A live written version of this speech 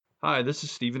Hi, this is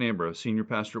Stephen Ambrose, Senior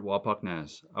Pastor at Wapak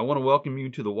Naz. I want to welcome you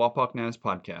to the Wapak Naz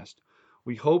podcast.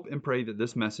 We hope and pray that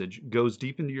this message goes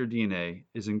deep into your DNA,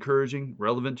 is encouraging,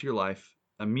 relevant to your life,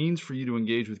 a means for you to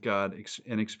engage with God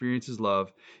and experience His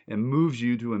love, and moves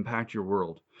you to impact your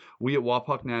world. We at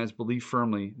Wapak Naz believe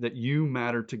firmly that you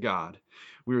matter to God.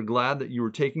 We are glad that you are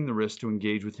taking the risk to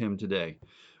engage with Him today.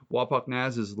 Wapak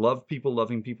Naz is love people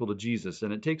loving people to Jesus,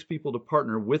 and it takes people to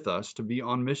partner with us to be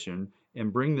on mission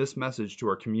and bring this message to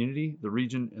our community, the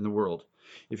region, and the world.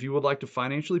 If you would like to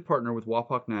financially partner with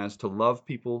Wapak Naz to love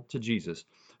people to Jesus,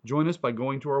 join us by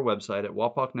going to our website at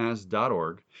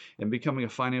wapaknaz.org and becoming a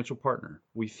financial partner.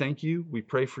 We thank you, we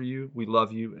pray for you, we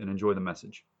love you, and enjoy the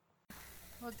message.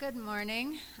 Well, good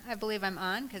morning. I believe I'm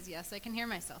on because, yes, I can hear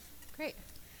myself. Great.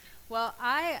 Well,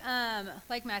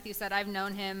 like Matthew said, I've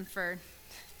known him for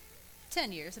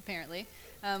 10 years, apparently,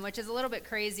 which is a little bit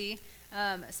crazy.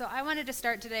 So I wanted to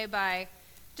start today by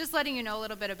just letting you know a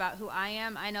little bit about who I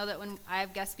am. I know that when I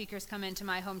have guest speakers come into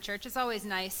my home church, it's always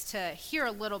nice to hear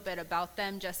a little bit about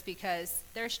them just because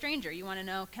they're a stranger. You want to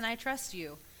know, can I trust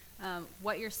you?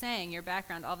 What you're saying, your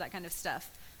background, all that kind of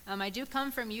stuff. I do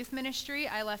come from youth ministry.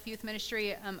 I left youth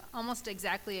ministry almost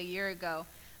exactly a year ago.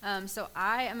 So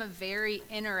I am a very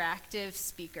interactive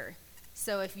speaker.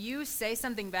 So if you say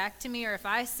something back to me, or if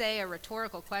I say a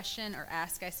rhetorical question, or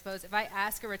ask, I suppose, if I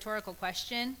ask a rhetorical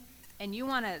question and you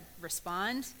want to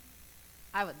respond,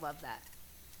 I would love that.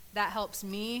 That helps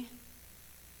me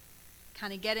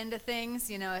kind of get into things,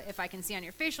 if I can see on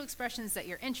your facial expressions that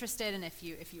you're interested, and if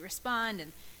you respond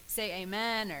and say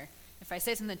amen, or if I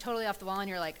say something totally off the wall and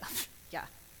you're like, yeah,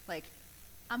 like,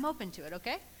 I'm open to it,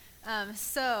 okay?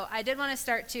 So I did want to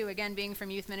start too, again, being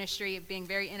from youth ministry, being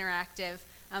very interactive.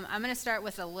 I'm going to start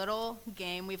with a little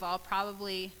game. We've all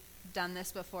probably done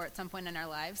this before at some point in our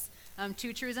lives.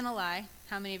 2 truths and a lie.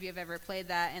 How many of you have ever played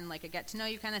that in like a get to know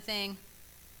you kind of thing?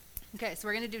 Okay, so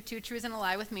we're going to do 2 truths and a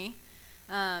lie with me.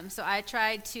 So I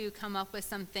tried to come up with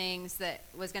some things that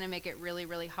was going to make it really,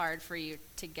 really hard for you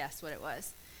to guess what it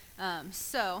was.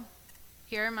 So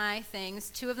here are my things.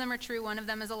 2 of them are true, 1 of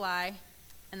them is a lie,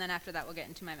 and then after that we'll get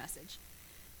into my message.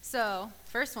 So,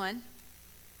 first one,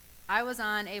 I was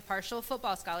on a partial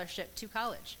football scholarship to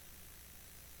college.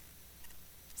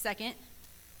 Second,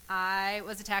 I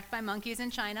was attacked by monkeys in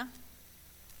China.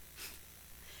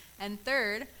 And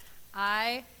third,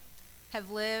 I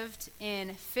have lived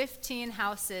in 15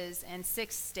 houses and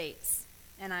 6 states,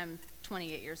 and I'm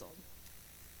 28 years old.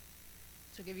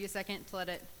 So I'll give you a second to let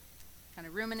it kind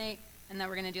of ruminate, and then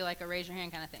we're going to do like a raise your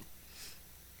hand kind of thing.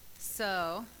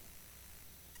 So,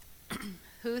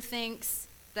 who thinks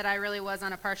that I really was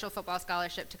on a partial football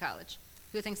scholarship to college?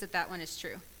 Who thinks that one is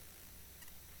true?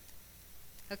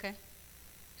 Okay.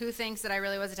 Who thinks that I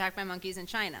really was attacked by monkeys in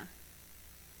China?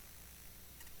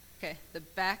 Okay, the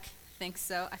back thinks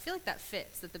so. I feel like that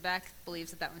fits, that the back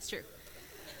believes that one's true.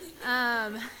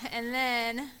 And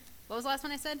then, what was the last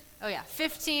one I said? Oh yeah,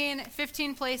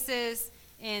 15 places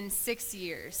in 6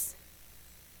 years.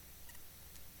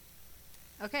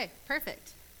 Okay,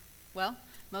 perfect. Well,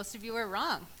 most of you are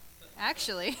wrong,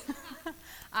 actually.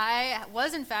 I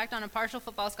was, in fact, on a partial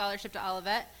football scholarship to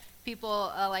Olivet.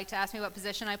 People like to ask me what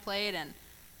position I played, and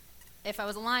if I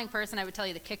was a lying person, I would tell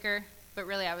you the kicker, but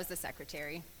really I was the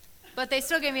secretary. But they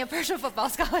still gave me a partial football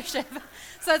scholarship,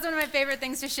 so that's one of my favorite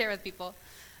things to share with people.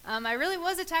 I really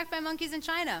was attacked by monkeys in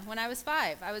China when I was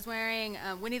 5. I was wearing,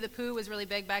 Winnie the Pooh was really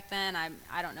big back then.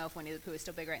 I don't know if Winnie the Pooh is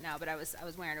still big right now, but I was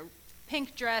wearing a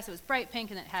pink dress. It was bright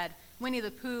pink, and it had Winnie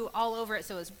the Pooh all over it,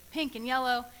 so it was pink and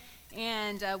yellow.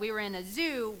 And we were in a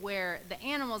zoo where the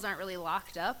animals aren't really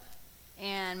locked up,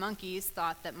 and monkeys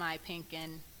thought that my pink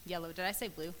and yellow, did I say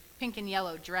blue? Pink and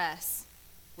yellow dress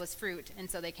was fruit, and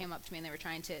so they came up to me and they were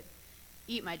trying to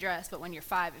eat my dress, but when you're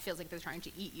 5, it feels like they're trying to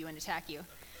eat you and attack you.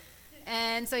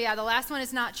 And so yeah, the last one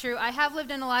is not true. I have lived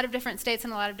in a lot of different states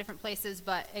and a lot of different places,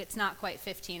 but it's not quite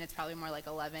 15. It's probably more like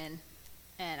 11,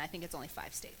 and I think it's only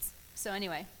 5 states. So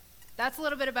anyway, that's a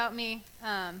little bit about me.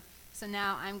 So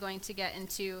now I'm going to get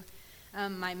into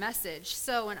my message.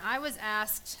 So when I was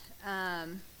asked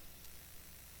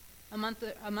a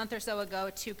month or so ago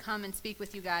to come and speak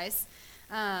with you guys,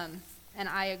 and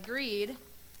I agreed,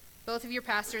 both of your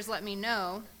pastors let me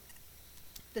know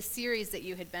the series that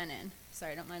you had been in.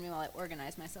 Sorry, don't mind me while I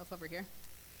organize myself over here.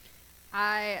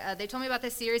 They told me about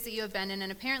this series that you have been in,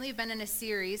 and apparently you've been in a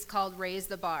series called Raise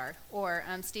the Bar, or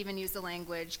Stephen used the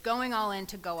language, going all in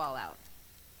to go all out.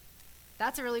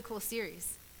 That's a really cool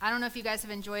series. I don't know if you guys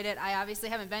have enjoyed it. I obviously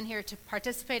haven't been here to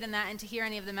participate in that and to hear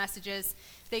any of the messages.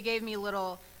 They gave me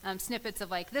little snippets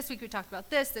of like, this week we talked about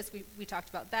this week we talked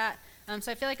about that.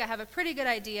 So I feel like I have a pretty good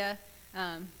idea,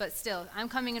 but still, I'm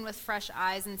coming in with fresh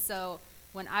eyes, and so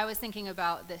when I was thinking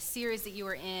about the series that you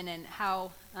were in and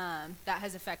how that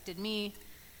has affected me,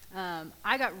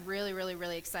 I got really, really,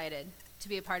 really excited to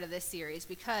be a part of this series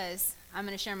because I'm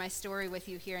going to share my story with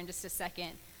you here in just a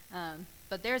second.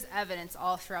 But there's evidence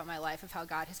all throughout my life of how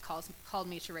God has called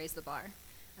me to raise the bar.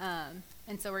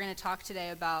 And so we're going to talk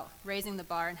today about raising the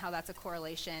bar and how that's a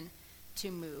correlation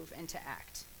to move and to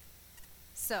act.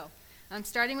 So I'm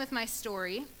starting with my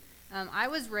story. I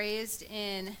was raised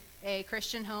in a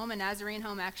Christian home, a Nazarene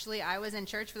home actually. I was in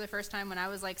church for the first time when I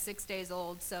was like 6 days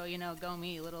old. So, go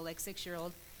me, little like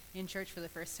 6-year-old in church for the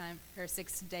first time, or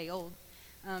 6-day-old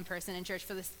person in church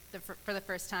for the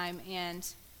first time. And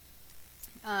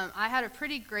I had a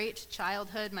pretty great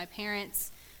childhood. My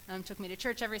parents took me to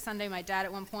church every Sunday. My dad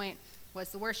at one point was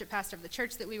the worship pastor of the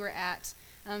church that we were at.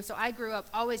 So I grew up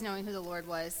always knowing who the Lord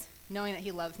was, knowing that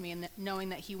he loved me, and knowing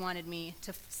that he wanted me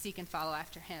to seek and follow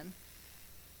after him.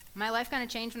 My life kind of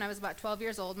changed when I was about 12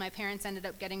 years old. My parents ended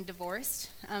up getting divorced,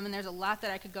 and there's a lot that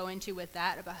I could go into with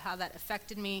that, about how that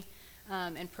affected me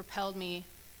and propelled me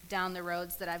down the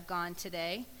roads that I've gone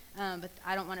today. But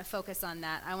I don't want to focus on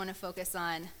that. I want to focus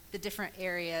on the different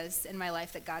areas in my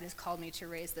life that God has called me to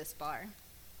raise this bar.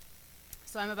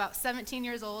 So I'm about 17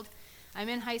 years old. I'm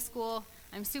in high school.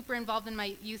 I'm super involved in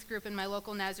my youth group in my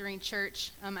local Nazarene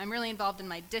church. I'm really involved in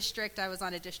my district. I was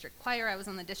on a district choir. I was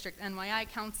on the district NYI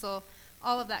council,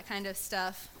 all of that kind of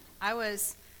stuff. I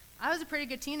was a pretty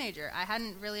good teenager. I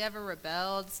hadn't really ever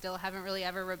rebelled, still haven't really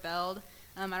ever rebelled.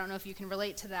 I don't know if you can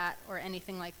relate to that or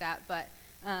anything like that, but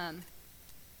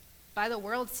by the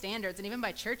world standards and even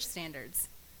by church standards,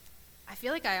 I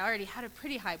feel like I already had a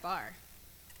pretty high bar.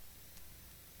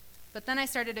 But then I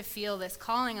started to feel this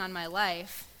calling on my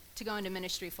life to go into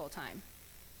ministry full time.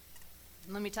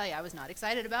 And let me tell you, I was not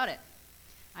excited about it.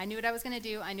 I knew what I was going to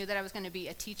do. I knew that I was going to be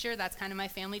a teacher. That's kind of my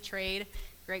family trade.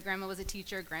 Great-grandma was a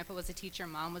teacher. Grandpa was a teacher.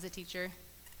 Mom was a teacher.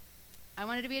 I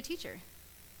wanted to be a teacher.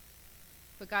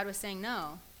 But God was saying,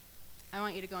 no, I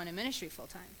want you to go into ministry full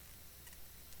time.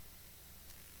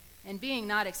 And being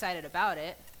not excited about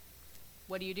it,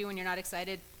 what do you do when you're not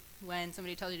excited when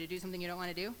somebody tells you to do something you don't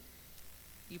want to do?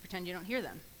 You pretend you don't hear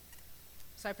them.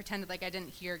 So I pretended like I didn't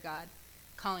hear God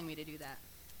calling me to do that.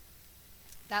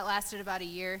 That lasted about a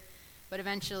year, but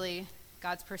eventually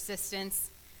God's persistence,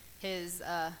 his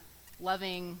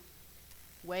loving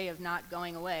way of not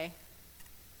going away,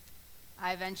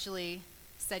 I eventually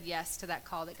said yes to that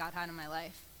call that God had in my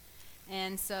life.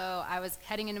 And so I was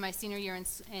heading into my senior year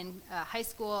in high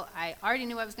school. I already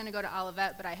knew I was going to go to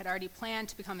Olivet, but I had already planned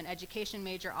to become an education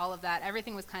major, all of that.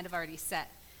 Everything was kind of already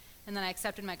set. And then I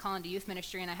accepted my call into youth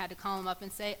ministry, and I had to call them up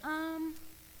and say, can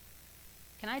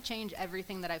I change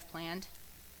everything that I've planned?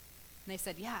 And they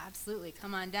said, yeah, absolutely.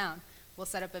 Come on down. We'll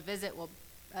set up a visit. We'll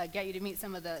get you to meet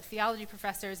some of the theology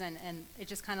professors, and it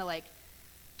just kind of like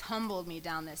tumbled me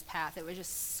down this path. It was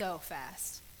just so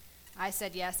fast. I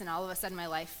said yes, and all of a sudden my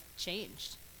life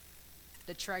changed.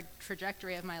 The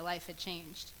trajectory of my life had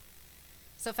changed.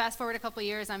 So fast forward a couple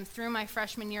years, I'm through my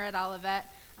freshman year at Olivet.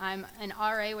 I'm an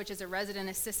RA, which is a resident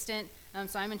assistant,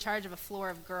 so I'm in charge of a floor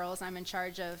of girls. I'm in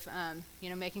charge of,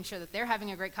 making sure that they're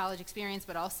having a great college experience,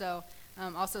 but also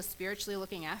spiritually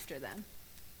looking after them.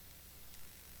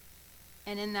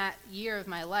 And in that year of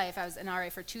my life, I was an RA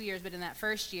for 2 years, but in that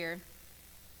first year,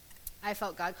 I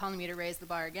felt God calling me to raise the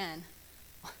bar again.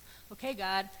 Okay,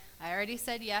 God, I already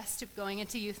said yes to going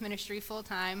into youth ministry full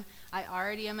time. I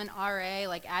already am an RA,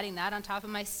 like adding that on top of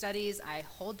my studies. I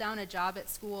hold down a job at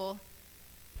school.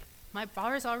 My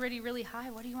bar is already really high.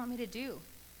 What do you want me to do?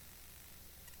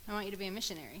 I want you to be a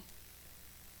missionary.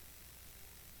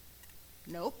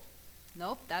 Nope,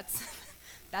 that's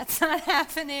not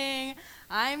happening.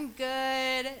 I'm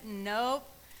good. Nope.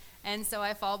 And so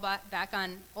I fall back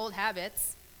on old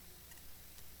habits.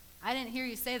 I didn't hear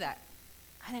you say that.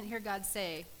 I didn't hear God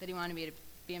say that he wanted me to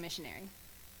be a missionary.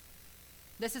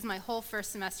 This is my whole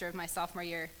first semester of my sophomore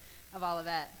year of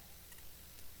Olivet.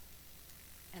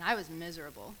 And I was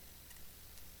miserable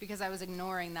because I was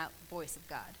ignoring that voice of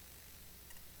God.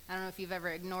 I don't know if you've ever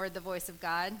ignored the voice of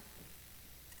God.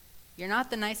 You're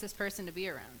not the nicest person to be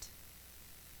around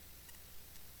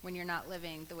when you're not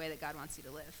living the way that God wants you to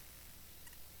live.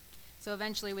 So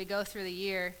eventually we go through the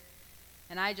year,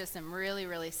 and I just am really,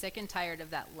 really sick and tired of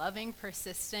that loving,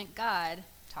 persistent God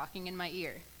talking in my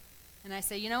ear. And I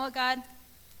say, you know what, God?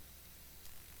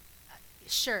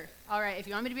 Sure, all right, if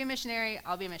you want me to be a missionary,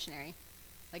 I'll be a missionary.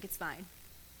 Like, it's fine.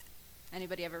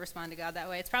 Anybody ever respond to God that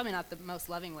way? It's probably not the most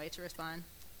loving way to respond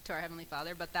to our Heavenly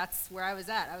Father, but that's where I was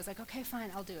at. I was like, okay,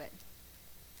 fine, I'll do it.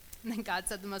 And then God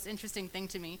said the most interesting thing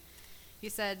to me. He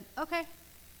said, okay,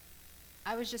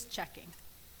 I was just checking.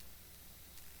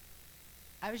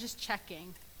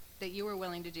 that you were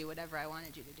willing to do whatever I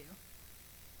wanted you to do.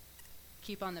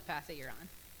 Keep on the path that you're on.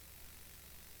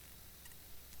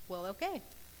 Well, okay.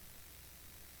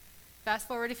 Fast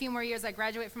forward a few more years, I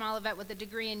graduate from Olivet with a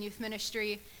degree in youth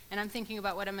ministry, and I'm thinking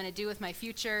about what I'm going to do with my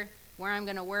future, where I'm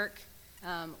going to work,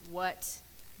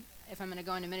 if I'm going to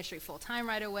go into ministry full-time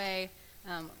right away,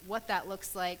 what that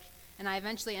looks like. And I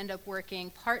eventually end up working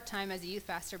part-time as a youth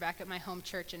pastor back at my home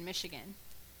church in Michigan.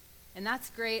 And that's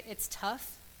great. It's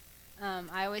tough.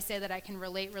 I always say that I can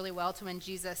relate really well to when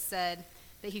Jesus said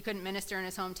that he couldn't minister in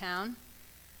his hometown.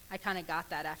 I kind of got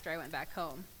that after I went back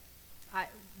home.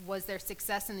 Was there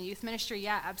success in the youth ministry?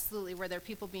 Yeah, absolutely. Were there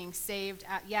people being saved?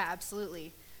 Yeah,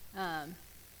 absolutely.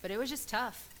 But it was just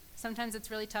tough. Sometimes it's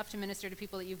really tough to minister to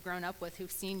people that you've grown up with,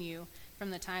 who've seen you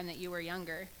from the time that you were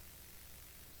younger.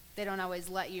 They don't always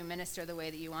let you minister the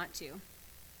way that you want to.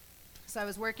 So I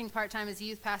was working part-time as a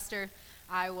youth pastor.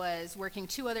 I was working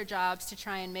 2 other jobs to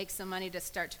try and make some money to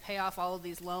start to pay off all of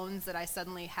these loans that I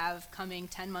suddenly have coming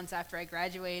 10 months after I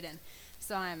graduate. And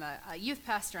so I'm a youth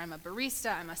pastor, I'm a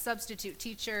barista, I'm a substitute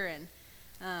teacher,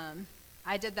 and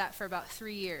I did that for about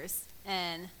 3 years.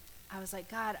 And I was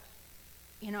like, God,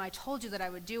 I told you that I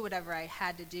would do whatever I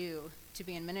had to do to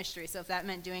be in ministry. So if that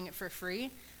meant doing it for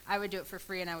free, I would do it for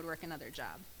free and I would work another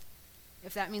job.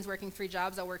 If that means working 3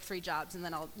 jobs, I'll work 3 jobs and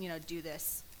then I'll, do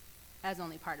this as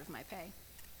only part of my pay.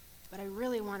 But I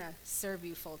really want to serve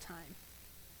you full time.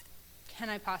 Can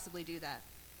I possibly do that?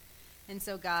 And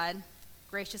so God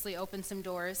graciously opened some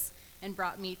doors and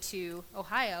brought me to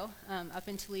Ohio, up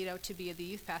in Toledo, to be the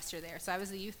youth pastor there. So I was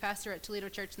the youth pastor at Toledo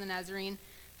Church of the Nazarene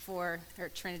or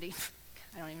Trinity.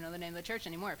 I don't even know the name of the church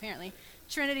anymore, apparently.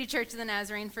 Trinity Church of the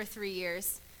Nazarene for 3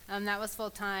 years. That was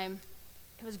full time.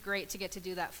 It was great to get to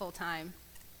do that full time.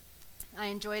 I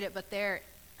enjoyed it, but there,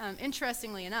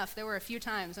 interestingly enough, there were a few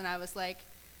times when I was like,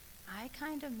 I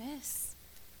kind of miss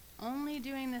only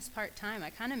doing this part time. I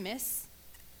kind of miss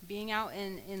being out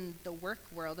in the work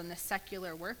world, in the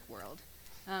secular work world.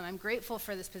 I'm grateful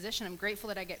for this position. I'm grateful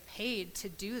that I get paid to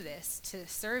do this, to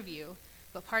serve you.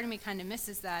 But part of me kind of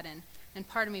misses that, and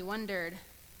part of me wondered,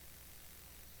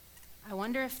 I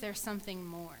wonder if there's something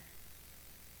more.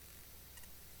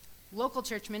 Local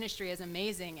church ministry is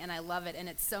amazing, and I love it, and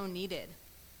it's so needed.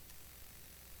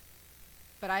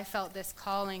 But I felt this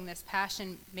calling, this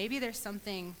passion, maybe there's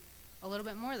something a little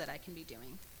bit more that I can be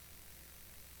doing.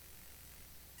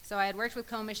 So I had worked with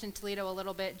Co-Mission Toledo a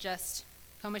little bit, just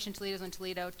Co-Mission Toledo's in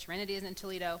Toledo, Trinity is in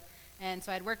Toledo, and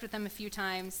so I'd worked with them a few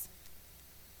times,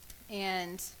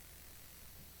 and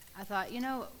I thought,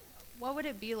 what would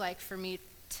it be like for me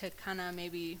to kind of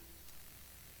maybe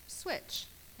switch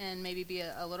and maybe be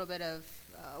a little bit of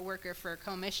a worker for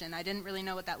Co-Mission? I didn't really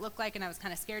know what that looked like, and I was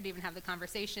kind of scared to even have the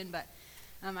conversation, but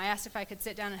I asked if I could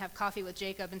sit down and have coffee with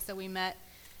Jacob, and so we met,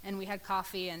 and we had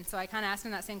coffee, and so I kind of asked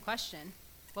him that same question.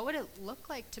 What would it look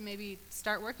like to maybe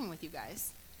start working with you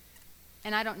guys?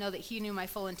 And I don't know that he knew my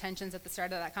full intentions at the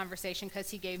start of that conversation, because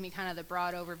he gave me kind of the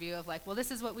broad overview of like, well,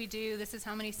 this is what we do, this is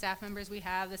how many staff members we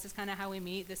have, this is kind of how we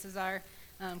meet, this is our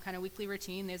kind of weekly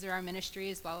routine, these are our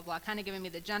ministries, blah, blah, blah, kind of giving me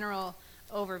the general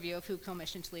overview of who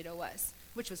Co-Mission Toledo was,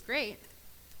 which was great.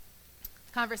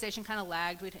 Conversation kind of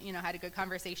lagged. We had a good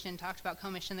conversation, talked about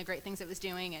Co-Mission, the great things it was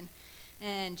doing,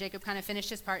 and Jacob kind of finished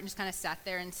his part and just kind of sat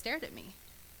there and stared at me.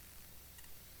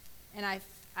 And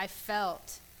I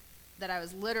felt that I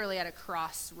was literally at a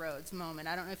crossroads moment.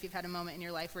 I don't know if you've had a moment in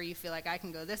your life where you feel like I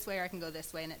can go this way or I can go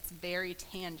this way, and it's very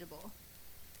tangible.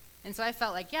 And so I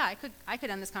felt like, yeah, I could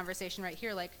end this conversation right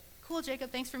here, like, cool,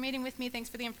 Jacob, thanks for meeting with me, thanks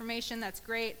for the information, that's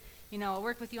great. I'll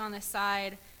work with you on this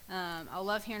side. I'll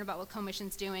love hearing about what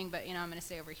Co-Mission's doing, but, I'm going to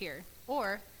stay over here.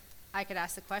 Or I could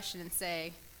ask the question and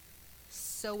say,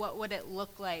 so what would it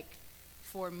look like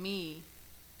for me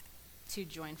to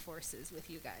join forces with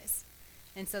you guys?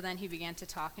 And so then he began to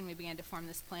talk, and we began to form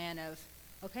this plan of,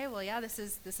 okay, well, yeah, this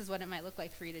is what it might look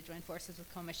like for you to join forces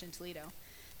with Co-Mission Toledo.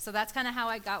 So that's kind of how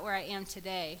I got where I am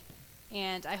today.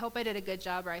 And I hope I did a good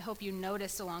job, or I hope you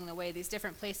noticed along the way these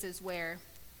different places where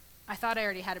I thought I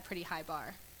already had a pretty high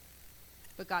bar,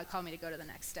 but God called me to go to the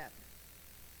next step.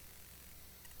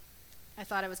 I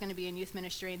thought I was going to be in youth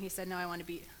ministry, and he said, no, I want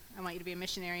you to be a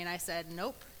missionary. And I said,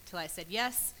 nope, till I said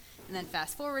yes. And then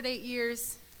fast forward 8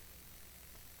 years,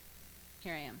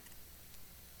 here I am,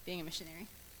 being a missionary.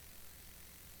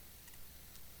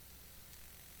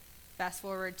 Fast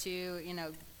forward to,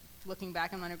 looking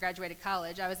back on when I graduated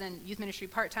college, I was in youth ministry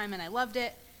part-time, and I loved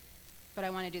it, but I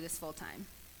want to do this full-time.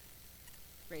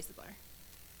 Raise the bar.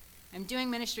 I'm doing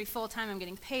ministry full-time. I'm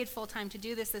getting paid full-time to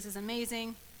do this. This is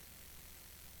amazing.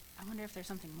 I wonder if there's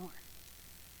something more.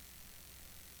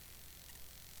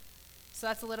 So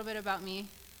that's a little bit about me.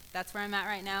 That's where I'm at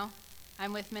right now.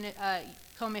 I'm with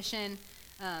Commission,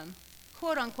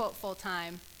 quote unquote full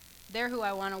time. They're who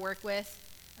I want to work with.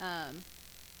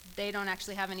 They don't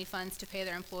actually have any funds to pay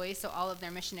their employees, so all of their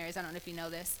missionaries, I don't know if you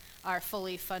know this, are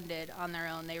fully funded on their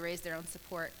own. They raise their own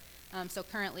support. So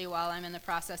currently, while I'm in the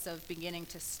process of beginning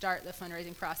to start the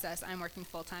fundraising process, I'm working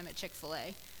full-time at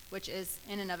Chick-fil-A, which is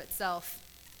in and of itself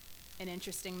an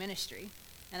interesting ministry,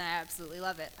 and I absolutely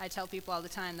love it. I tell people all the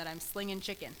time that I'm slinging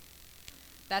chicken.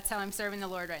 That's how I'm serving the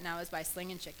Lord right now, is by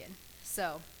slinging chicken.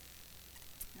 So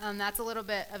that's a little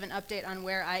bit of an update on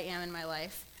where I am in my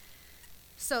life.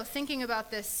 So thinking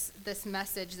about this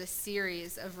message, this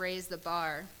series of Raise the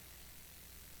Bar,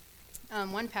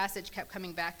 one passage kept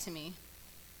coming back to me,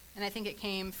 and I think it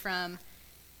came from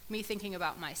me thinking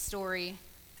about my story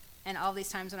and all these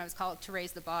times when I was called to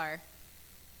raise the bar.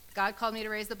 God called me to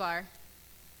raise the bar,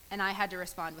 and I had to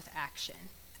respond with action.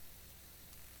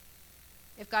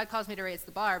 If God calls me to raise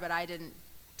the bar, but I didn't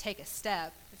take a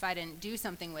step, if I didn't do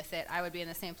something with it, I would be in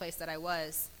the same place that I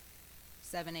was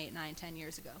 7, 8, 9, 10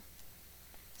 years ago.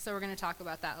 So we're going to talk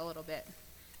about that a little bit.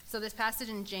 So this passage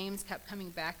in James kept coming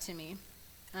back to me,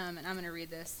 and I'm going to read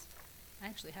this. I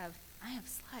have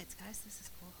slides, guys. This is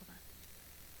cool. Hold on.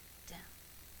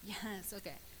 Damn. Yes,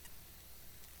 okay.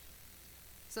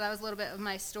 So that was a little bit of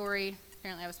my story.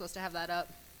 Apparently I was supposed to have that up.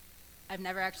 I've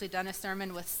never actually done a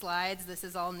sermon with slides. This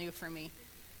is all new for me.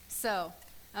 So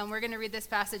we're going to read this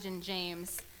passage in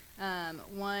James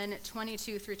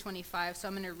 1:22 through 25. So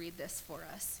I'm going to read this for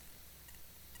us.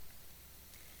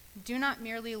 Do not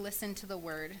merely listen to the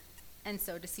word and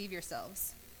so deceive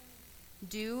yourselves.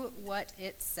 Do what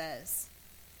it says.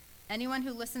 Anyone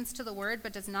who listens to the word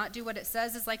but does not do what it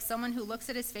says is like someone who looks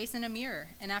at his face in a mirror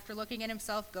and after looking at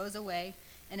himself goes away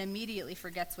and immediately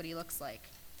forgets what he looks like.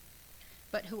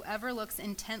 But whoever looks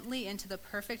intently into the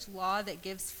perfect law that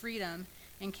gives freedom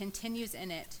and continues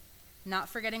in it, not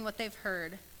forgetting what they've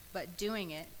heard, but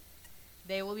doing it,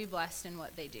 they will be blessed in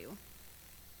what they do.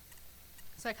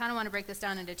 So I kind of want to break this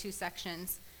down into two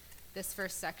sections. This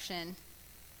first section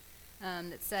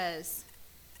that says,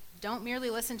 don't merely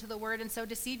listen to the word and so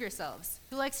deceive yourselves.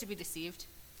 Who likes to be deceived?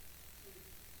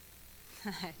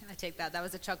 I take that. That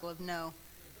was a chuckle of no.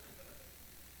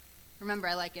 Remember,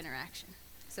 I like interaction,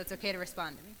 so it's okay to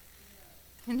respond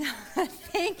to me. No,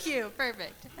 thank you.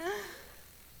 Perfect.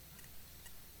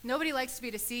 Nobody likes to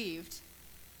be deceived.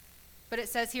 But it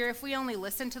says here, if we only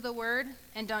listen to the word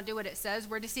and don't do what it says,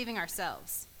 we're deceiving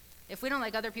ourselves. If we don't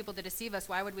like other people to deceive us,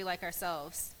 why would we like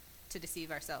ourselves to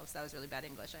deceive ourselves? That was really bad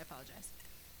English. I apologize.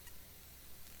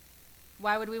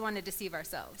 Why would we want to deceive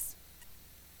ourselves?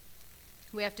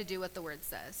 We have to do what the word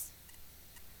says.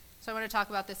 So I want to talk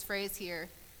about this phrase here.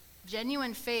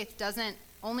 Genuine faith doesn't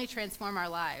only transform our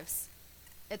lives,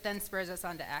 it then spurs us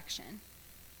on to action.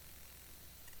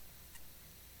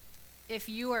 If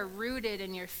you are rooted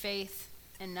in your faith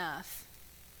enough,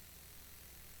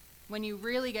 when you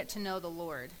really get to know the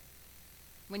Lord,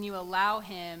 when you allow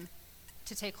him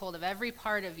to take hold of every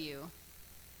part of you,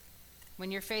 when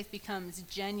your faith becomes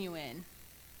genuine,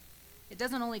 it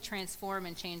doesn't only transform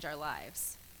and change our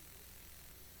lives.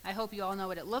 I hope you all know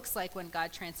what it looks like when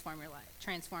God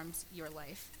transforms your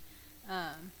life.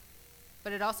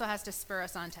 But it also has to spur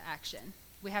us on to action.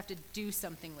 We have to do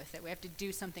something with it. We have to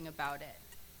do something about it.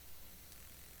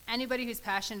 Anybody who's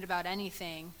passionate about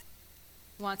anything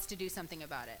wants to do something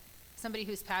about it. Somebody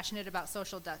who's passionate about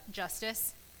social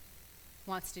justice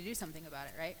wants to do something about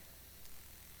it, right?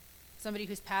 Somebody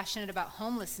who's passionate about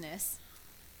homelessness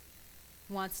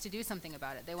wants to do something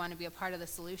about it. They want to be a part of the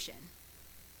solution.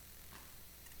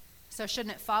 So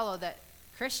shouldn't it follow that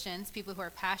Christians, people who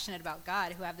are passionate about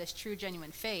God, who have this true,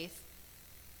 genuine faith,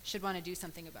 should want to do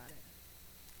something about it?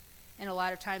 And a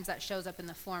lot of times that shows up in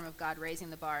the form of God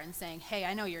raising the bar and saying, hey,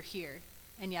 I know you're here,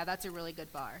 and yeah, that's a really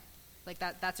good bar. Like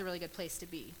that's a really good place to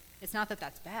be. It's not that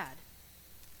that's bad,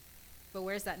 but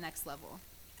where's that next level?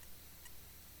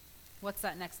 What's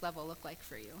that next level look like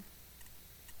for you?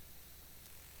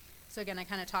 So again, I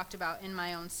kind of talked about in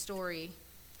my own story,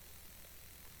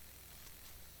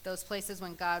 those places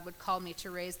when God would call me to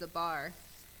raise the bar.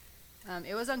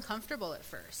 It was uncomfortable at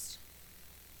first.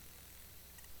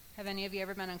 Have any of you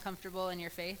ever been uncomfortable in your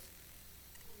faith?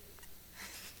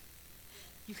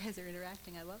 You guys are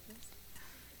interacting. I love this.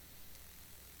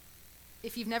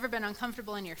 If you've never been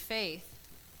uncomfortable in your faith,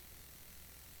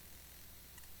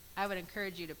 I would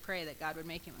encourage you to pray that God would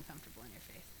make you uncomfortable in your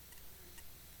faith.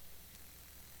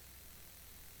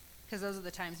 Because those are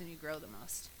the times when you grow the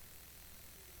most.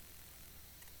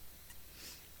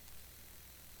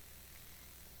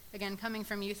 Again, coming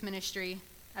from youth ministry,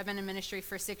 I've been in ministry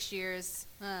for 7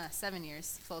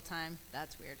 years full-time.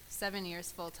 That's weird. 7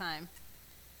 years full-time.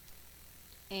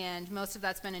 and most of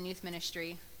that's been in youth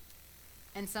ministry.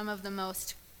 And some of the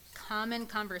most common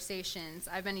conversations,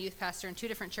 I've been a youth pastor in 2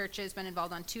 different churches, been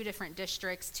involved on 2 different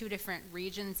districts, 2 different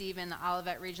regions, even the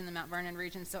Olivet region, the Mount Vernon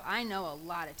region, so I know a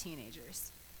lot of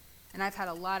teenagers. And I've had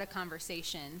a lot of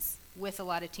conversations with a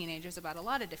lot of teenagers about a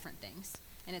lot of different things.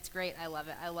 And it's great. I love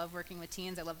it. I love working with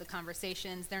teens. I love the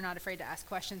conversations. They're not afraid to ask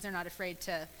questions. They're not afraid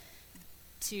to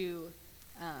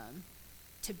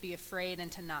be afraid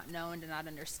and to not know and to not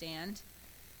understand.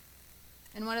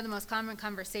 And one of the most common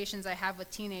conversations I have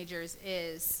with teenagers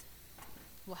is,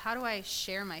 well, how do I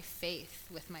share my faith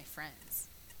with my friends?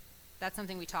 That's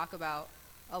something we talk about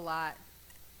a lot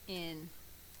in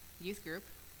youth group.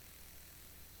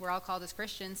 We're all called as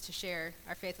Christians to share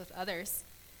our faith with others.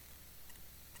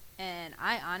 And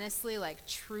I honestly,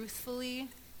 truthfully,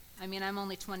 I'm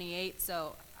only 28,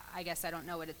 so I guess I don't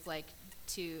know what it's like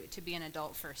to be an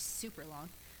adult for super long.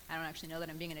 I don't actually know that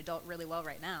I'm being an adult really well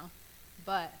right now.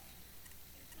 But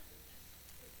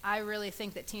I really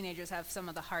think that teenagers have some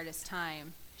of the hardest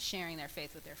time sharing their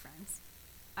faith with their friends.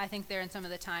 I think they're in some of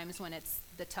the times when it's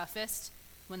the toughest,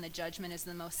 when the judgment is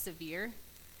the most severe,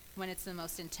 when it's the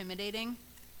most intimidating,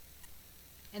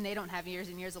 and they don't have years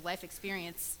and years of life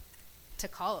experience to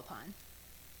call upon.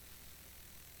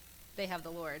 They have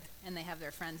the Lord, and they have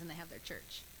their friends, and they have their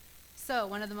church. So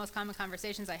one of the most common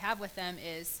conversations I have with them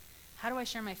is, how do I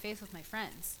share my faith with my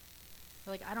friends?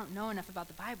 They're like, I don't know enough about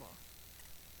the Bible.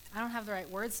 I don't have the right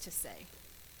words to say.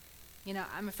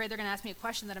 I'm afraid they're going to ask me a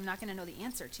question that I'm not going to know the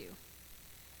answer to.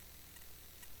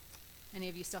 Any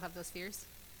of you still have those fears?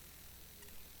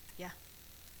 Yeah.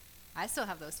 I still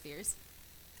have those fears.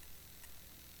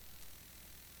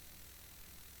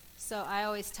 So I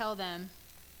always tell them,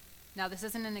 now this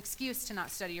isn't an excuse to not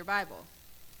study your Bible.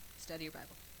 Study your Bible.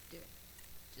 Do it.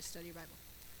 Just study your Bible.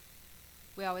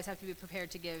 We always have to be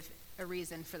prepared to give a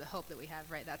reason for the hope that we have,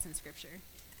 right? That's in Scripture.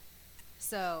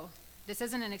 So this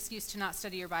isn't an excuse to not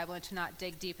study your Bible and to not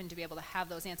dig deep and to be able to have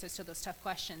those answers to those tough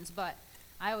questions. But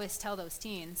I always tell those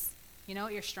teens, you know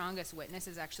what your strongest witness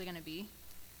is actually going to be?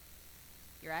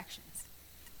 Your actions.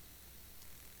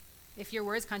 If your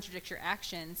words contradict your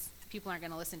actions, people aren't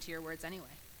going to listen to your words anyway.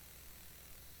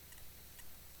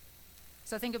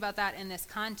 So think about that in this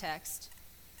context.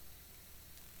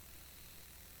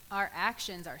 Our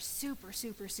actions are super,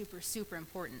 super, super, super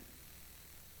important.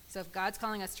 So if God's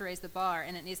calling us to raise the bar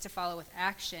and it needs to follow with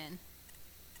action,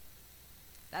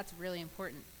 that's really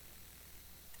important.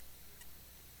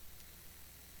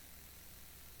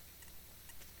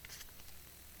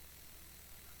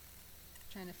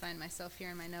 Trying to find myself here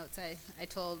in my notes. I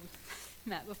told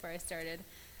Matt before I started,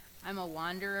 I'm a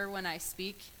wanderer when I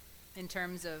speak in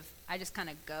terms of I just kind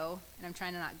of go, and I'm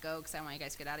trying to not go because I want you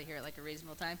guys to get out of here at a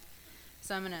reasonable time.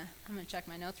 So I'm gonna check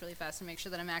my notes really fast and make sure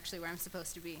that I'm actually where I'm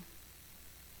supposed to be.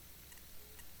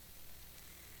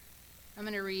 I'm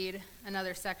going to read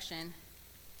another section,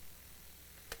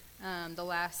 the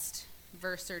last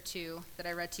verse or 2 that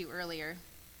I read to you earlier,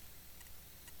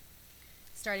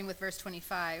 starting with verse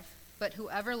 25. But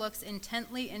whoever looks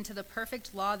intently into the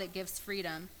perfect law that gives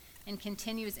freedom and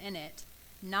continues in it,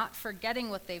 not forgetting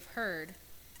what they've heard,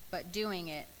 but doing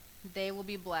it, they will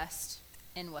be blessed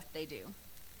in what they do.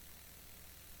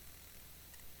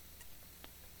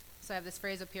 So I have this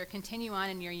phrase up here, continue on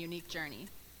in your unique journey.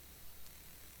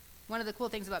 One of the cool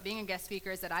things about being a guest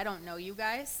speaker is that I don't know you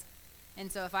guys. And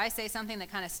so if I say something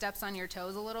that kind of steps on your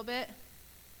toes a little bit,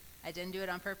 I didn't do it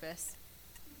on purpose.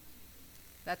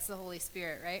 That's the Holy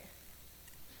Spirit, right?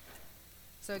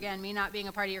 So again, me not being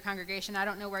a part of your congregation, I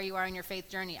don't know where you are in your faith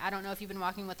journey. I don't know if you've been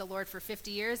walking with the Lord for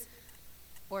 50 years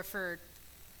or for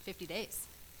 50 days,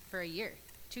 for a year,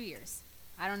 2 years.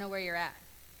 I don't know where you're at.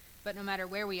 But no matter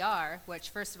where we are,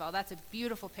 which first of all, that's a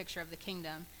beautiful picture of the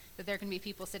kingdom, that there can be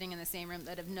people sitting in the same room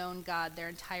that have known God their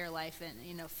entire life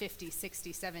in 50,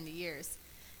 60, 70 years.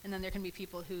 And then there can be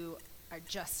people who are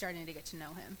just starting to get to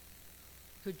know him,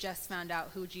 who just found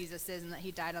out who Jesus is and that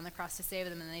he died on the cross to save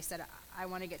them, and they said, I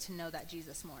want to get to know that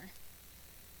Jesus more.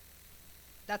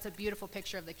 That's a beautiful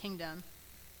picture of the kingdom.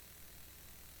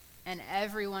 And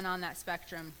everyone on that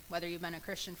spectrum, whether you've been a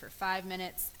Christian for 5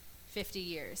 minutes, 50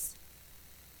 years,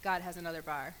 God has another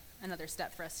bar, another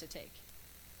step for us to take.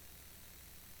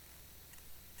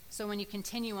 So when you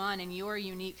continue on in your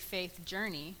unique faith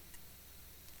journey,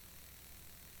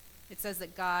 it says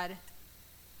that God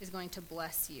is going to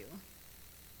bless you.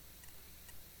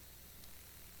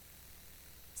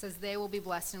 It says they will be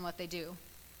blessed in what they do.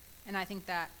 And I think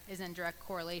that is in direct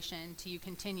correlation to you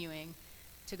continuing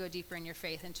to go deeper in your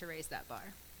faith and to raise that bar.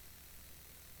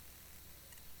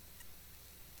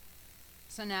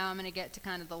 So now I'm going to get to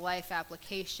kind of the life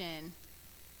application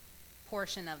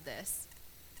portion of this.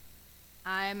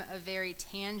 I'm a very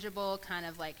tangible, kind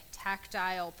of like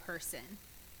tactile person.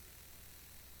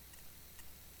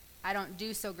 I don't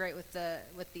do so great with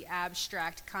the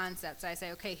abstract concepts. I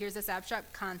say, okay, here's this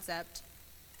abstract concept.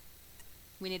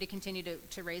 We need to continue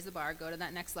to raise the bar, go to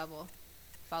that next level,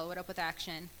 follow it up with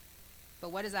action.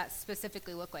 But what does that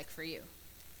specifically look like for you?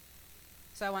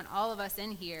 So I want all of us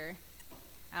in here,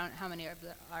 I don't know how many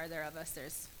are there of us,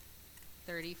 there's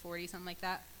 30, 40, something like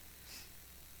that.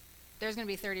 There's going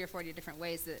to be 30 or 40 different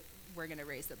ways that we're going to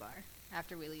raise the bar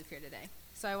after we leave here today.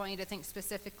 So I want you to think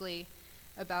specifically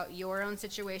about your own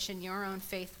situation, your own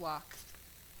faith walk,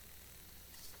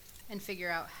 and figure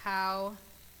out how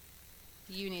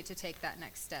you need to take that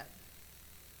next step.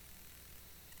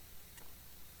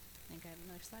 I think I have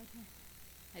another slide here.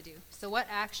 I do. So what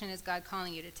action is God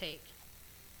calling you to take?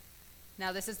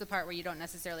 Now, this is the part where you don't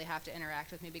necessarily have to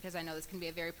interact with me because I know this can be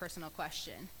a very personal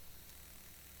question.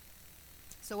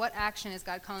 So what action is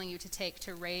God calling you to take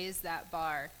to raise that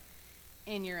bar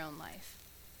in your own life?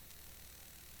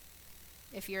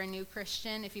 If you're a new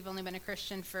Christian, if you've only been a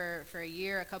Christian for a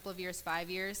year, a couple of years, 5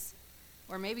 years,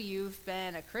 or maybe you've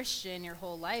been a Christian your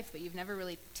whole life, but you've never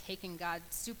really taken God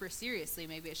super seriously.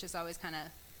 Maybe it's just always kind of,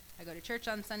 I go to church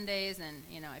on Sundays and,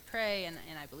 I pray and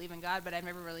I believe in God, but I've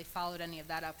never really followed any of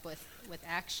that up with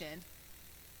action.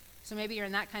 So maybe you're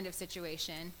in that kind of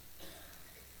situation.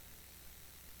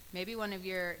 Maybe one of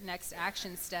your next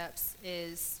action steps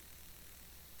is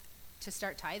to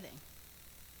start tithing,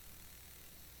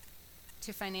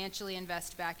 to financially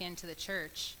invest back into the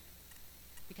church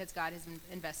because God has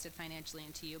invested financially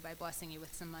into you by blessing you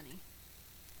with some money.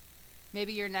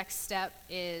 Maybe your next step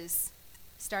is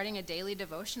starting a daily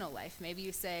devotional life. Maybe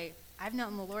you say, I've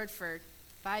known the Lord for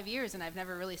 5 years and I've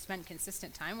never really spent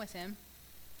consistent time with him.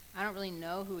 I don't really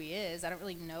know who he is. I don't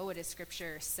really know what his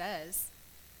scripture says.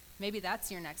 Maybe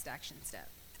that's your next action step.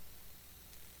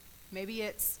 Maybe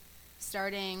it's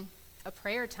starting a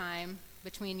prayer time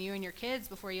between you and your kids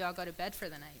before you all go to bed for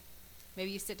the night.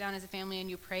 Maybe you sit down as a family and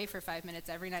you pray for 5 minutes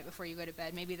every night before you go to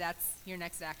bed. Maybe that's your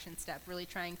next action step, really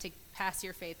trying to pass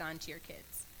your faith on to your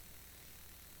kids.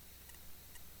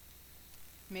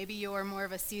 Maybe you're more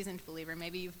of a seasoned believer.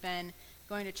 Maybe you've been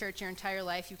going to church your entire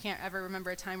life. You can't ever remember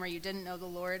a time where you didn't know the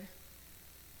Lord.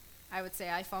 I would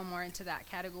say I fall more into that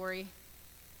category.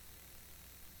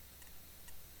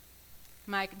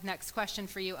 My next question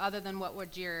for you, other than what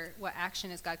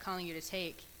action is God calling you to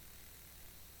take,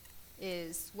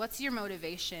 is what's your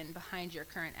motivation behind your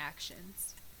current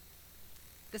actions?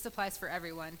 This applies for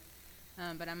everyone,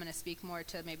 but I'm going to speak more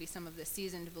to maybe some of the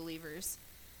seasoned believers.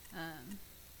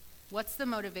 What's the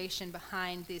motivation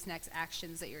behind these next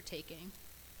actions that you're taking?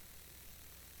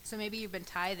 So maybe you've been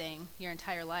tithing your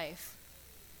entire life,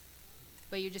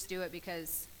 but you just do it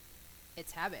because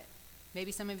it's habit.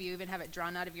 Maybe some of you even have it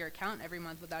drawn out of your account every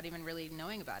month without even really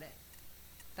knowing about it.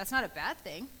 That's not a bad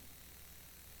thing.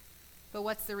 But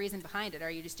what's the reason behind it? Are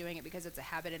you just doing it because it's a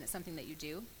habit and it's something that you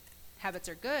do? Habits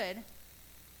are good,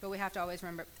 but we have to always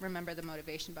remember the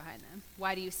motivation behind them.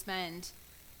 Why do you spend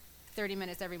 30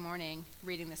 minutes every morning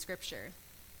reading the scripture?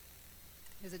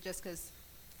 Is it just because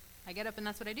I get up and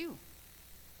that's what I do?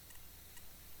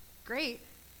 Great.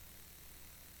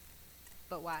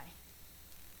 But why?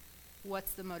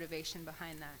 What's the motivation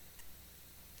behind that?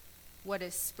 What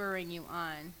is spurring you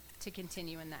on to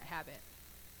continue in that habit?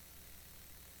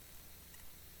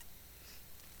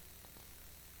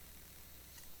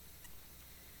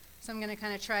 So I'm going to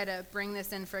kind of try to bring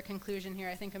this in for a conclusion here.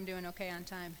 I think I'm doing okay on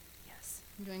time. Yes,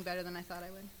 I'm doing better than I thought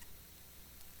I would.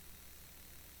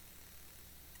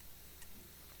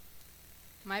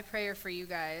 My prayer for you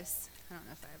guys, I don't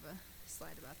know if I have a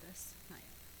slide about this. Not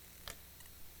yet.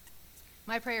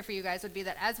 My prayer for you guys would be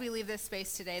that as we leave this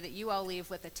space today, that you all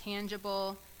leave with a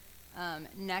tangible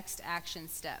next action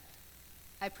step.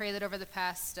 I pray that over the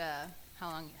past, how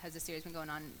long has this series been going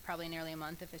on? Probably nearly a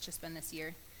month if it's just been this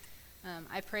year.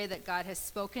 I pray that God has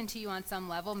spoken to you on some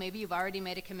level. Maybe you've already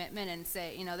made a commitment and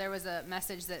say, there was a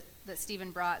message that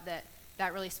Stephen brought that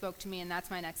really spoke to me, and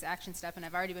that's my next action step, and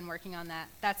I've already been working on that.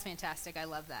 That's fantastic. I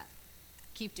love that.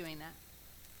 Keep doing that.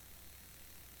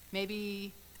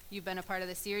 Maybe you've been a part of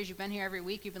the series. You've been here every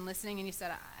week. You've been listening, and you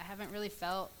said, I haven't really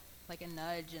felt like a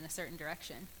nudge in a certain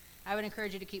direction. I would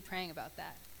encourage you to keep praying about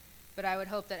that. But I would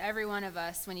hope that every one of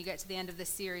us, when you get to the end of this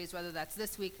series, whether that's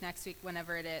this week, next week,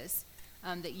 whenever it is,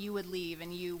 that you would leave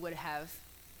and you would have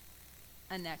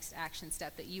a next action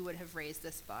step, that you would have raised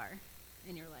this bar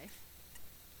in your life.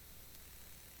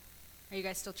 Are you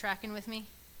guys still tracking with me?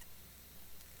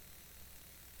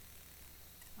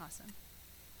 Awesome.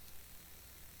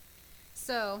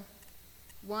 So,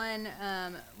 one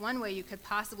way you could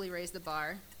possibly raise the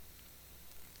bar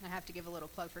I have to give a little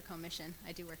plug for Commission.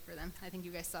 I do work for them. I think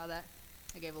you guys saw that.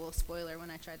 I gave a little spoiler when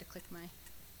I tried to click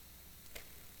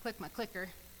my clicker.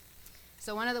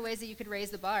 So one of the ways that you could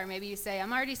raise the bar, maybe you say,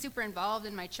 I'm already super involved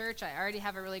in my church. I already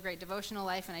have a really great devotional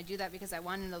life, and I do that because I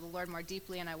want to know the Lord more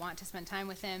deeply and I want to spend time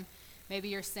with him. Maybe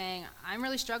you're saying, I'm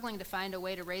really struggling to find a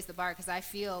way to raise the bar because I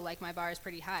feel like my bar is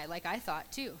pretty high, like I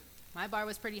thought too. My bar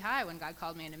was pretty high when God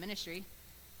called me into ministry.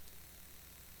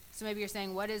 So maybe you're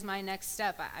saying, what is my next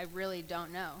step? I really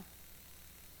don't know.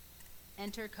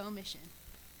 Enter Commission.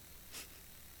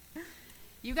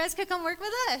 You guys could come work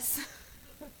with us.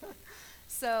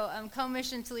 So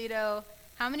Commission Toledo,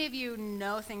 how many of you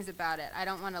know things about it? I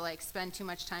don't want to spend too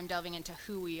much time delving into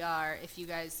who we are if you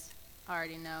guys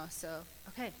already know. So,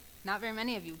 okay, not very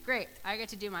many of you. Great. I get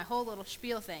to do my whole little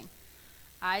spiel thing.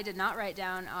 I did not write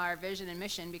down our vision and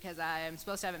mission because I am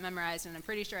supposed to have it memorized, and I'm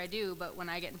pretty sure I do, but when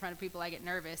I get in front of people, I get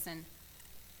nervous and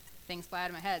things fly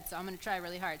out of my head. So I'm going to try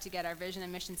really hard to get our vision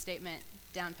and mission statement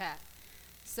down pat.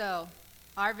 So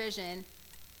our vision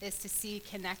is to see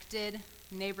connected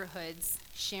neighborhoods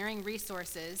sharing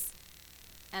resources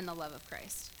and the love of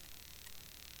Christ.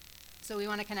 So we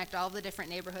want to connect all the different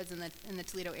neighborhoods in the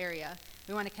Toledo area.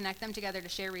 We want to connect them together to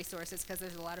share resources because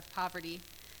there's a lot of poverty,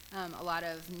 a lot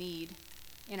of need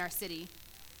in our city.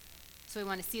 So we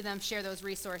want to see them share those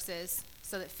resources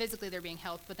so that physically they're being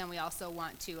helped, but then we also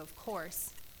want to, of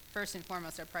course, first and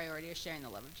foremost, our priority is sharing the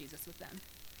love of Jesus with them.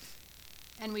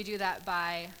 And we do that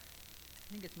by,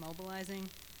 I think it's mobilizing,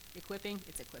 equipping.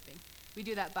 We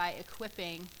do that by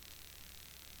equipping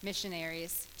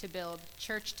missionaries to build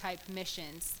church-type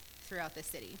missions throughout the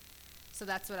city. So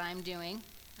that's what I'm doing,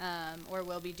 or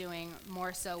will be doing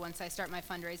more so once I start my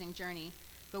fundraising journey.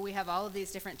 But we have all of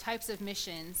these different types of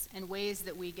missions and ways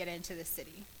that we get into the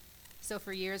city. So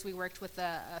for years, we worked with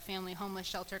a family homeless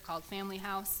shelter called Family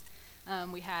House.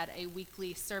 We had a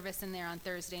weekly service in there on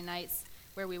Thursday nights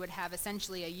where we would have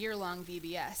essentially a year-long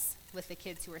VBS with the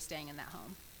kids who were staying in that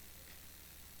home.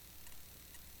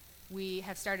 We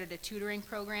have started a tutoring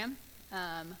program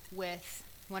with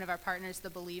one of our partners, the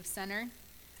Believe Center,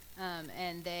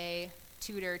 and they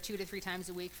tutor 2 to 3 times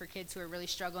a week for kids who are really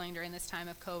struggling during this time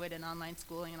of COVID and online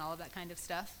schooling and all of that kind of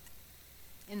stuff.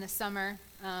 In the summer,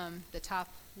 the top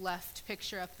left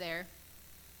picture up there,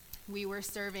 we were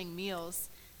serving meals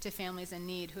to families in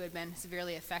need who had been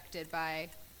severely affected by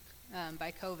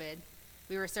COVID.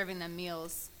 We were serving them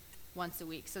meals once a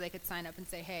week so they could sign up and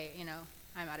say, hey,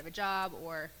 I'm out of a job,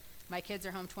 or my kids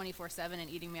are home 24/7 and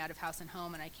eating me out of house and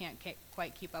home, and I can't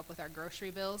quite keep up with our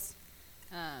grocery bills.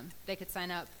 They could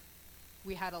sign up.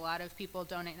 We had a lot of people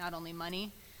donate not only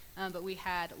money, but we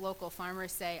had local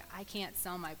farmers say, I can't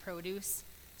sell my produce.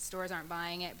 Stores aren't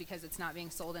buying it because it's not being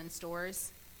sold in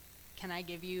stores. Can I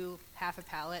give you half a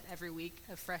pallet every week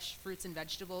of fresh fruits and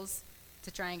vegetables to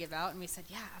try and give out? And we said,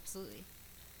 yeah, absolutely.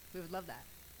 We would love that.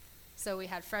 So we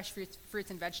had fresh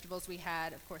fruits and vegetables. We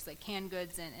had, of course, canned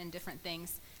goods and different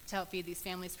things to help feed these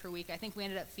families per week. I think we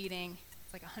ended up feeding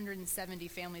 170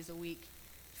 families a week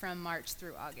from March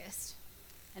through August.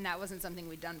 And that wasn't something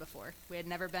we'd done before. We had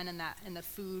never been in the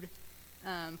food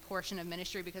portion of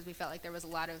ministry because we felt like there was a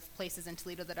lot of places in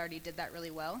Toledo that already did that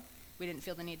really well. We didn't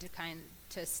feel the need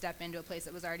to step into a place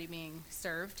that was already being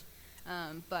served.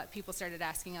 But people started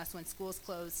asking us when schools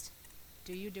closed,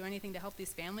 do you do anything to help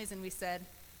these families? And we said,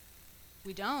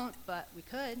 we don't, but we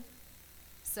could.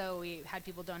 So we had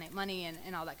people donate money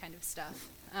and all that kind of stuff.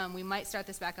 We might start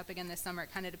this back up again this summer.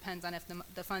 It kind of depends on if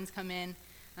the funds come in.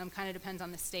 Kind of depends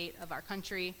on the state of our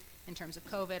country in terms of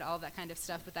COVID, all of that kind of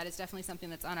stuff. But that is definitely something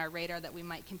that's on our radar that we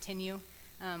might continue.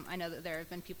 I know that there have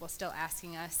been people still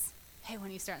asking us, hey, when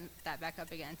are you starting that back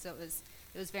up again? So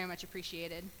it was very much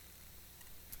appreciated.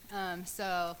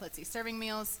 So let's see, serving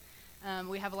meals.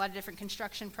 We have a lot of different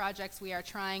construction projects. We are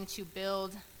trying to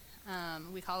build,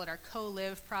 we call it our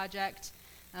Co-Live project,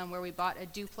 where we bought a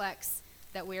duplex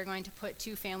that we are going to put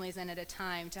 2 families in at a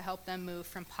time to help them move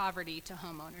from poverty to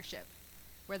home ownership,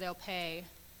 where they'll pay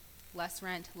less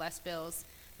rent, less bills,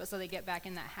 but so they get back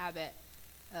in that habit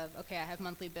of, okay, I have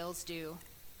monthly bills due.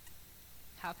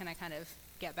 How can I kind of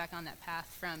get back on that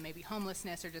path from maybe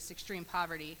homelessness or just extreme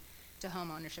poverty to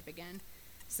home ownership again?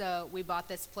 So we bought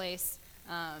this place.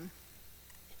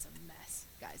 It's a mess,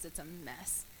 guys. It's a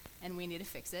mess. And we need to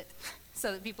fix it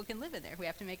so that people can live in there. We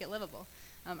have to make it livable.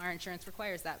 Our insurance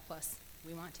requires that, plus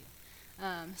we want to.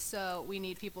 So we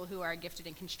need people who are gifted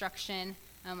in construction.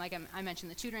 Like I mentioned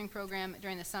the tutoring program.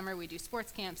 During the summer, we do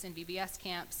sports camps and VBS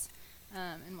camps.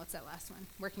 And what's that last one?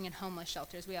 Working in homeless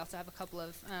shelters. We also have a couple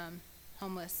of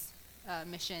homeless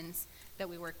missions that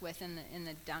we work with in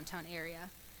the downtown area.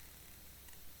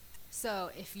 So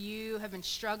if you have been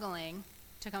struggling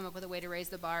to come up with a way to raise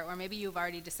the bar, or maybe you've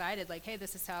already decided, like, hey,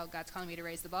 this is how God's calling me to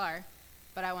raise the bar,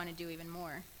 but I want to do even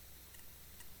more.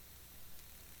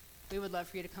 We would love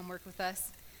for you to come work with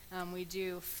us. We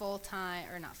do full-time,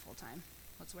 or not full-time,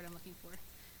 what's the word I'm looking for?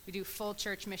 We do full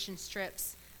church missions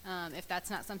trips. If that's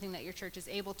not something that your church is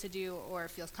able to do or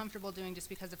feels comfortable doing just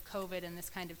because of COVID and this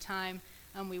kind of time,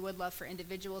 we would love for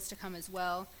individuals to come as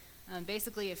well.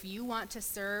 Basically, if you want to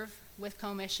serve with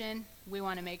co-mission, we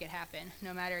want to make it happen.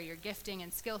 No matter your gifting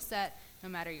and skill set, no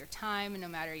matter your time, no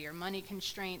matter your money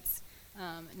constraints,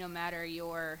 no matter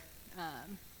your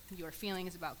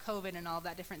feelings about COVID and all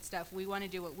that different stuff, we want to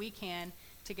do what we can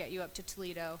to get you up to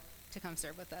Toledo to come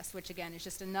serve with us, which again is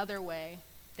just another way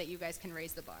that you guys can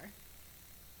raise the bar.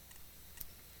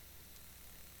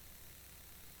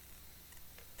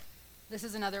 This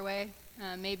is another way.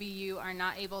 Maybe you are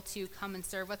not able to come and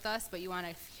serve with us, but you want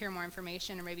to hear more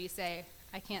information, or maybe you say,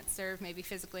 I can't serve, maybe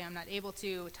physically I'm not able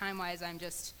to, time-wise I'm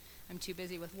too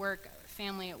busy with work,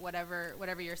 family,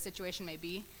 whatever your situation may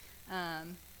be.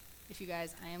 If you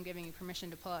guys, I am giving you permission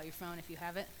to pull out your phone if you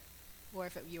have it, or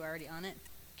if you are already on it,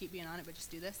 keep being on it, but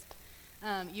just do this.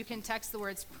 You can text the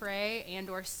words pray and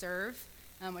or serve,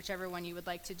 whichever one you would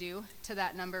like to do, to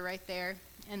that number right there,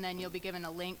 and then you'll be given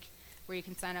a link where you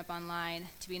can sign up online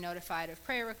to be notified of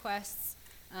prayer requests.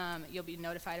 You'll be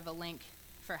notified of a link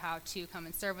for how to come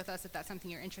and serve with us if that's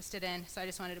something you're interested in. So I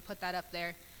just wanted to put that up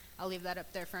there. I'll leave that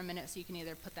up there for a minute so you can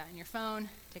either put that in your phone,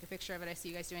 take a picture of it. I see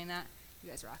you guys doing that. You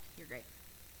guys rock. You're great.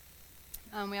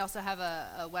 We also have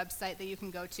a website that you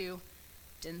can go to.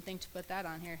 Didn't think to put that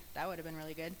on here. That would have been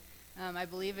really good. I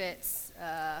believe it's,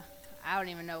 I don't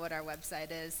even know what our website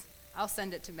is. I'll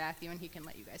send it to Matthew and he can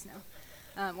let you guys know.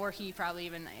 Or he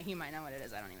might know what it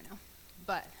is. I don't even know.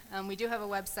 But we do have a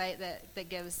website that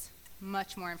gives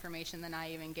much more information than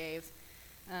I even gave.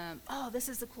 This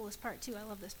is the coolest part too. I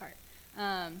love this part.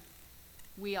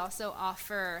 We also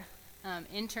offer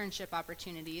internship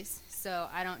opportunities. So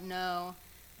I don't know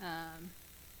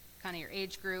kind of your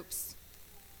age groups,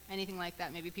 anything like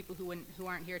that. Maybe people who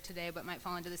aren't here today but might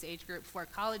fall into this age group. For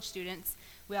college students,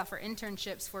 we offer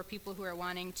internships for people who are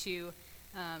wanting to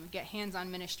get hands-on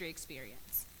ministry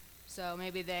experience. So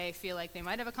maybe they feel like they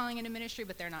might have a calling into ministry,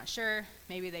 but they're not sure.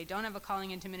 Maybe they don't have a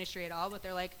calling into ministry at all, but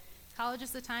they're like, college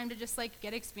is the time to just like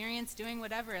get experience doing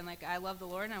whatever, and like I love the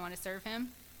Lord and I want to serve him.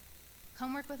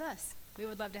 Come work with us. We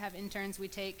would love to have interns. We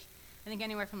take, I think,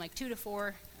 anywhere from like 2 to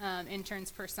 4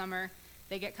 interns per summer.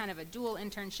 They get kind of a dual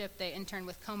internship. They intern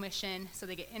with co-mission, so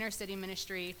they get inner city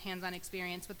ministry, hands-on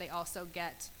experience, but they also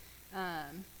get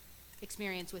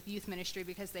experience with youth ministry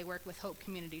because they work with Hope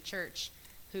Community Church,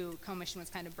 who co-mission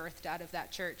was kind of birthed out of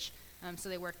that church. So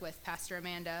they work with Pastor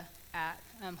Amanda at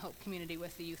Hope Community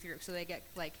with the youth group. So they get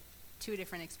like 2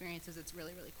 different experiences. It's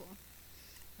really, really cool.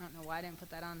 I don't know why I didn't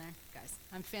put that on there. Guys,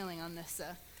 I'm failing on this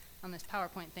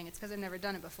PowerPoint thing. It's because I've never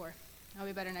done it before. I'll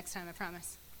be better next time, I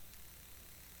promise.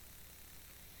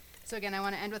 So again, I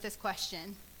want to end with this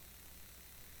question.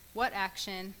 What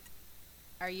action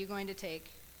are you going to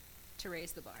take to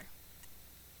raise the bar?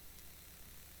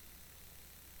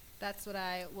 That's what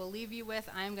I will leave you with.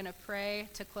 I'm going to pray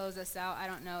to close us out. I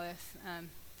don't know if,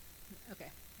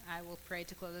 I will pray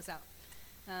to close us out.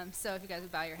 So if you guys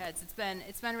would bow your heads.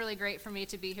 It's been really great for me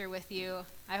to be here with you.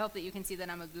 I hope that you can see that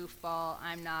I'm a goofball.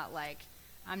 I'm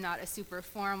not a super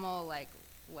formal, like,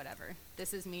 whatever.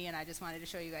 This is me, and I just wanted to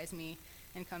show you guys me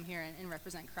and come here and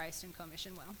represent Christ and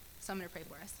co-mission well. So I'm going to pray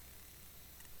for us.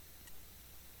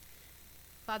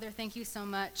 Father, thank you so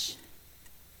much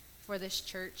for this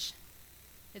church.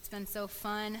 It's been so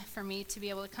fun for me to be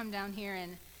able to come down here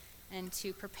and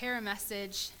to prepare a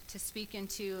message to speak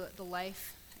into the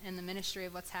life and the ministry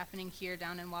of what's happening here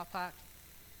down in Wapak.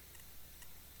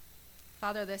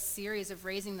 Father, this series of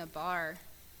raising the bar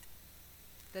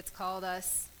that's called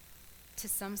us to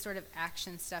some sort of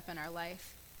action step in our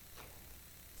life.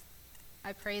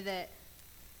 I pray that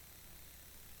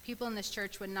people in this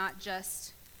church would not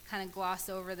just kind of gloss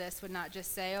over this, would not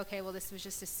just say, okay, well, this was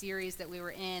just a series that we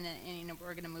were in, and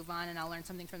we're going to move on, and I'll learn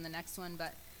something from the next one.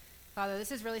 But, Father,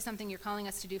 this is really something you're calling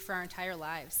us to do for our entire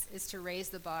lives, is to raise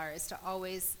the bar, is to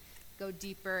always go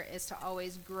deeper, is to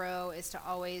always grow, is to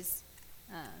always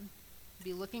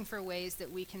be looking for ways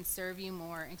that we can serve you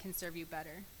more and can serve you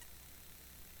better.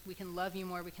 We can love you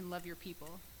more, we can love your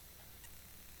people.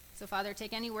 So, Father,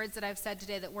 take any words that I've said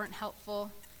today that weren't helpful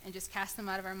and just cast them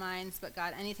out of our minds. But,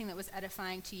 God, anything that was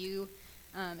edifying to you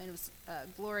and it was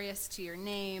glorious to your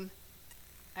name,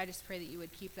 I just pray that you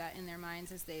would keep that in their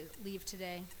minds as they leave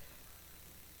today.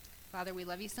 Father, we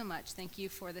love you so much. Thank you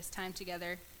for this time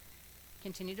together.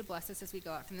 Continue to bless us as we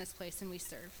go out from this place and we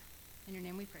serve. In your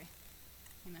name we pray.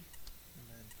 Amen.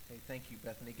 Amen. Hey, thank you,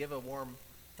 Bethany. Give a warm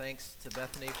Thanks to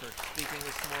Bethany for speaking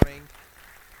this morning.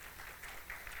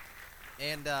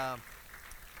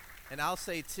 And I'll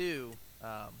say too,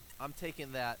 I'm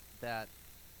taking that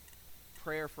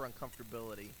prayer for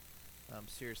uncomfortability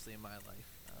seriously in my life.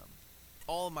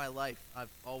 All of my life, I've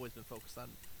always been focused on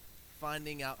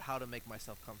finding out how to make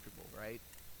myself comfortable, right?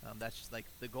 That's just like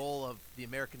the goal of the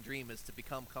American dream, is to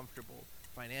become comfortable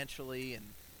financially and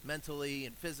mentally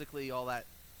and physically, all that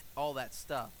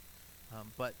stuff.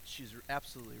 But she's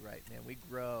absolutely right, man. We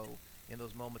grow in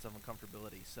those moments of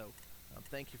uncomfortability. So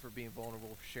thank you for being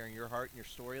vulnerable, for sharing your heart and your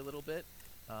story a little bit.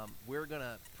 We're going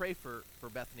to pray for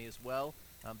Bethany as well,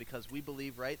 because we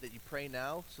believe, right, that you pray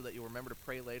now so that you'll remember to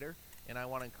pray later. And I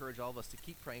want to encourage all of us to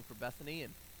keep praying for Bethany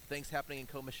and things happening in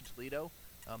Co-Mission Toledo.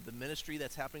 The ministry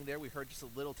that's happening there, we heard just a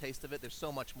little taste of it. There's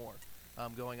so much more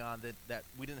going on that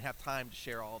we didn't have time to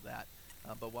share all of that.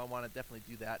 But I want to definitely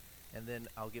do that. And then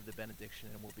I'll give the benediction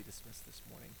and we'll be dismissed this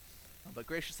morning. But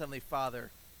gracious Heavenly Father,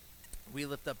 we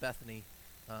lift up Bethany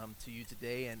to you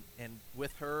today, and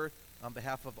with her, on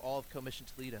behalf of all of Co-Mission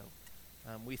Toledo,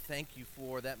 we thank you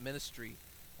for that ministry,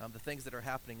 the things that are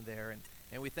happening there.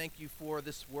 And we thank you for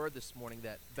this word this morning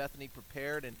that Bethany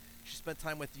prepared, and she spent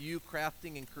time with you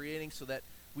crafting and creating so that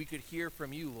we could hear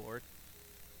from you, Lord.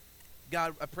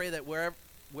 God, I pray that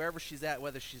wherever she's at,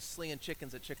 whether she's slinging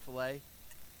chickens at Chick-fil-A,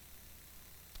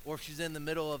 or if she's in the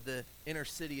middle of the inner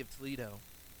city of Toledo,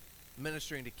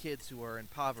 ministering to kids who are in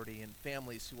poverty and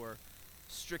families who are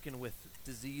stricken with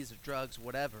disease or drugs,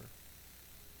 whatever,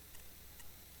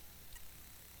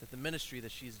 that the ministry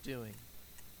that she's doing,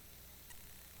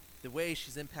 the way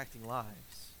she's impacting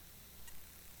lives,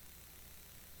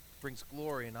 brings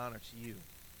glory and honor to you.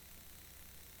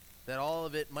 That all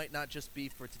of it might not just be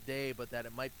for today, but that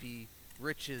it might be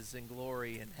riches and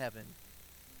glory in heaven.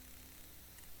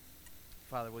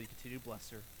 Father, will you continue to bless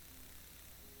her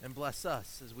and bless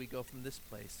us as we go from this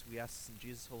place? We ask this in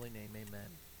Jesus' holy name, amen.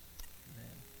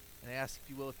 Amen. And I ask,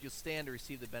 if you'll stand to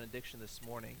receive the benediction this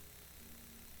morning.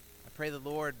 I pray the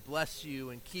Lord bless you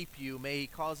and keep you. May he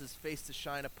cause his face to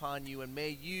shine upon you, and may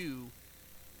you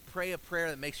pray a prayer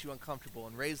that makes you uncomfortable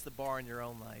and raise the bar in your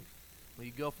own life. Will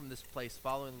you go from this place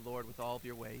following the Lord with all of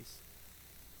your ways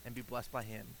and be blessed by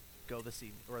him? Go this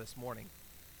evening or this morning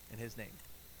in his name.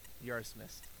 You are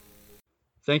dismissed.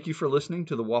 Thank you for listening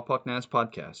to the Wapak Naz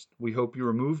podcast. We hope you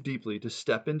are moved deeply to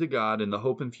step into God and the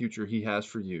hope and future he has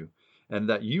for you, and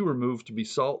that you are moved to be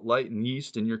salt, light, and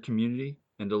yeast in your community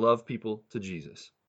and to love people to Jesus.